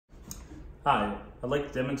Hi, I'd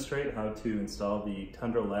like to demonstrate how to install the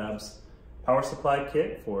Tundra Labs power supply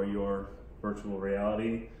kit for your virtual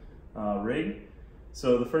reality rig.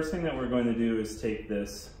 So the first thing that we're going to do is take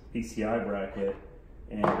this PCI bracket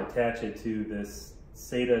and attach it to this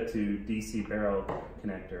SATA to DC barrel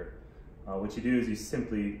connector. What you do is you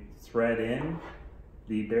simply thread in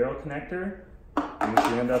the barrel connector, and what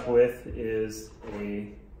you end up with is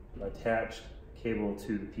a attached cable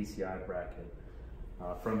to the PCI bracket.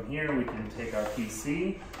 From here we can take our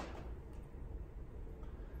PC,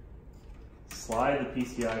 slide the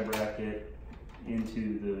PCI bracket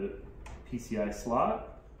into the PCI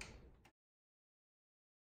slot,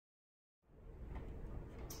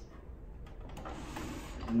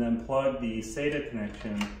 and then plug the SATA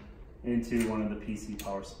connection into one of the PC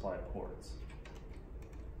power supply ports.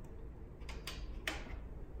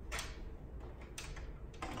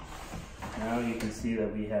 Now you can see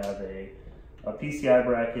that we have a PCI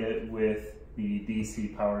bracket with the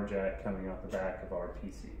DC power jack coming out the back of our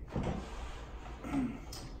PC.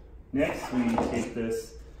 Next, we take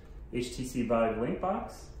this HTC Vive link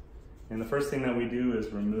box, and the first thing that we do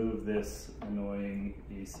is remove this annoying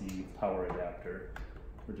AC power adapter.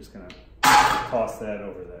 We're just going to toss that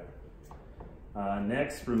over there.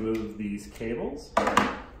 Next, remove these cables,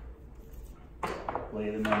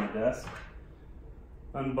 lay them on the desk,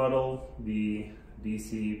 unbundle the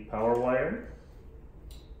DC power wire,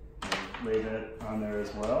 lay that on there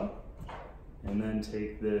as well, and then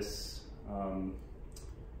take this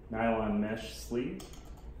nylon mesh sleeve,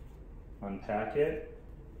 unpack it,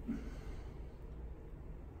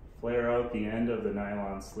 flare out the end of the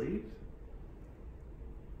nylon sleeve,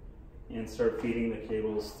 and start feeding the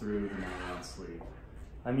cables through the nylon sleeve.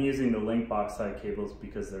 I'm using the link box side cables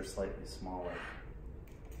because they're slightly smaller.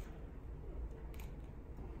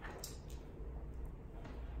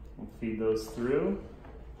 We'll feed those through.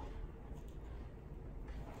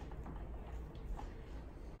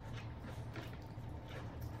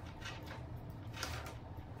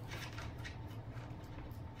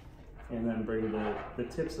 And then bring the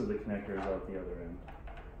tips of the connectors out the other end.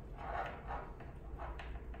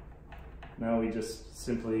 Now we just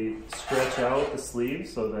simply stretch out the sleeve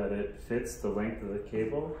so that it fits the length of the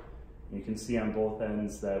cable. You can see on both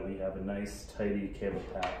ends that we have a nice tidy cable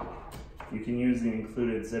pack. You can use the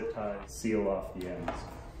included zip tie to seal off the ends.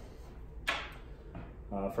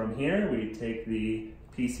 From here, we take the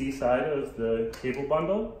PC side of the cable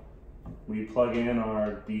bundle. We plug in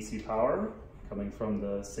our DC power coming from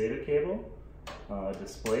the SATA cable,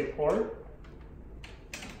 display port,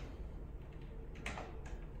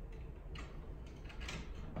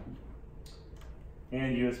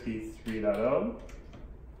 and USB 3.0.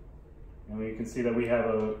 And we can see that we have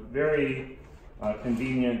a very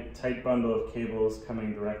convenient tight bundle of cables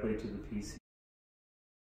coming directly to the PCI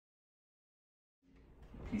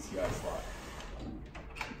slot.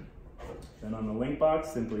 Then on the link box,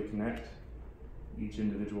 simply connect each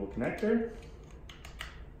individual connector.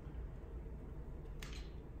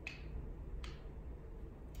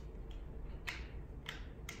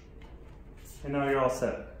 And now you're all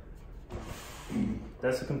set.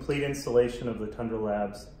 That's a complete installation of the Tundra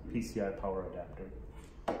Labs PCI power adapter.